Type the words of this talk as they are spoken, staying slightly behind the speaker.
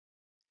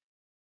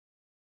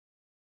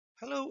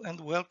Hello and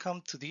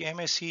welcome to the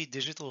MSc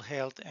Digital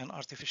Health and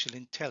Artificial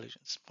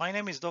Intelligence. My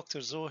name is Dr.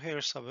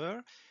 Zohair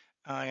Saber.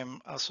 I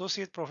am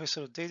Associate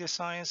Professor of Data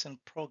Science and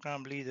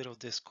Program Leader of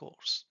this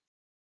course.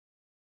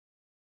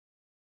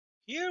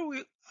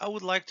 I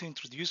would like to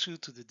introduce you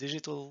to the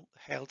Digital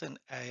Health and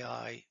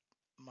AI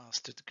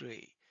Master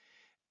Degree.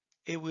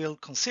 It will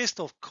consist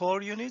of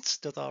core units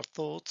that are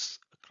taught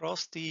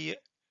across the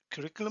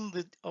curriculum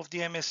of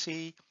the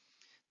MSc,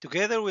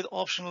 together with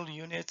optional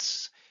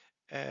units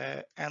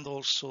and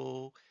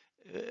also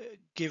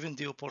given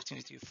the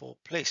opportunity for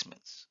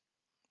placements.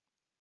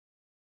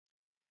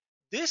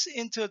 This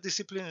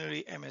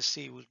interdisciplinary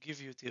MSc will give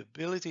you the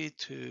ability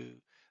to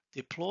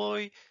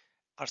deploy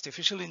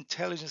artificial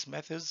intelligence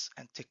methods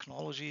and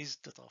technologies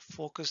that are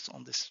focused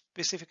on the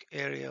specific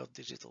area of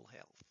digital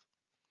health.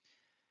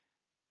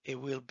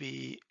 It will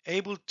be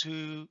able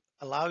to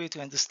allow you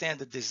to understand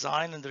the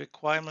design and the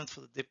requirement for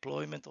the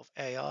deployment of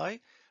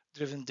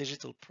AI-driven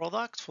digital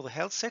products for the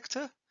health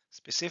sector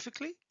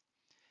specifically.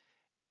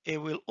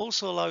 It will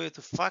also allow you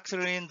to factor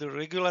in the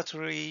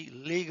regulatory,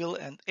 legal,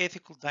 and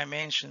ethical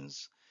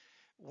dimensions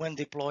when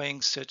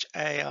deploying such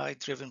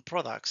AI-driven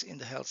products in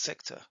the health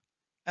sector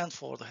and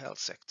for the health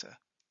sector.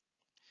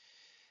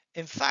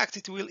 In fact,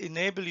 it will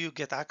enable you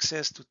get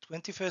access to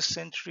 21st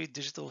century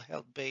digital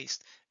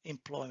health-based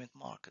employment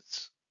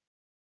markets.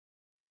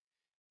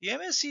 The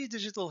MSc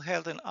Digital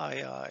Health and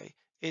AI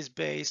is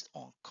based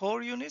on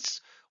core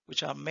units,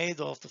 which are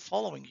made of the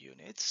following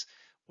units,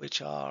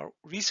 which are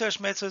research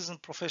methods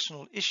and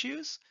professional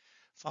issues,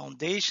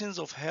 foundations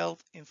of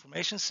health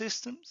information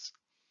systems,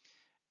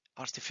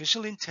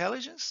 artificial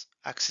intelligence,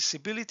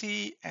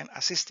 accessibility, and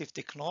assistive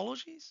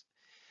technologies,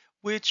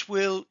 which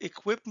will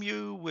equip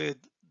you with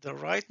the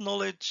right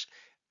knowledge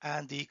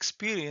and the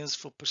experience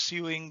for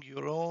pursuing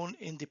your own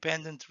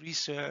independent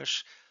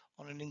research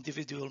on an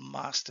individual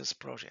master's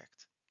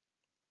project.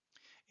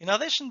 In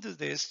addition to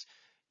this,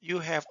 you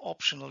have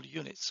optional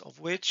units, of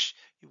which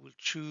you will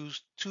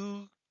choose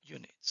 2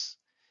 units.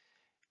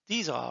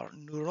 These are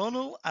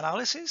neuronal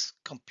analysis,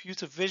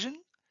 computer vision,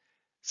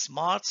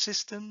 smart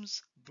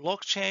systems,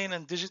 blockchain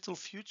and digital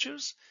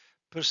futures,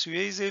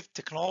 persuasive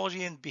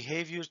technology and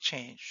behavior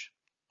change.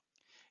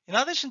 In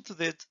addition to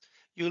that,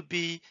 you'll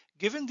be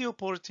given the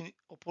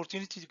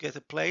opportunity to get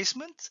a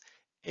placement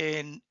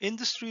in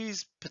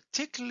industries,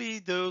 particularly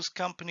those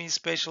companies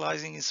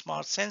specializing in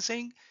smart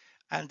sensing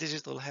and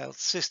digital health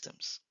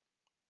systems.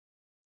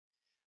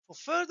 For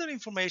further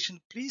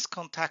information, please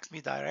contact me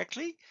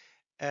directly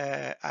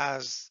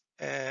as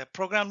a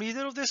program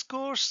leader of this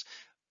course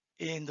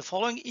in the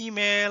following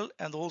email,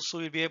 and also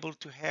you'll be able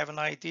to have an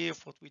idea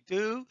of what we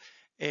do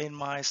in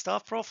my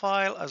staff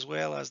profile as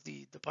well as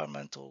the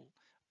departmental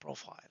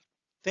profile.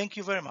 Thank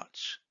you very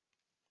much.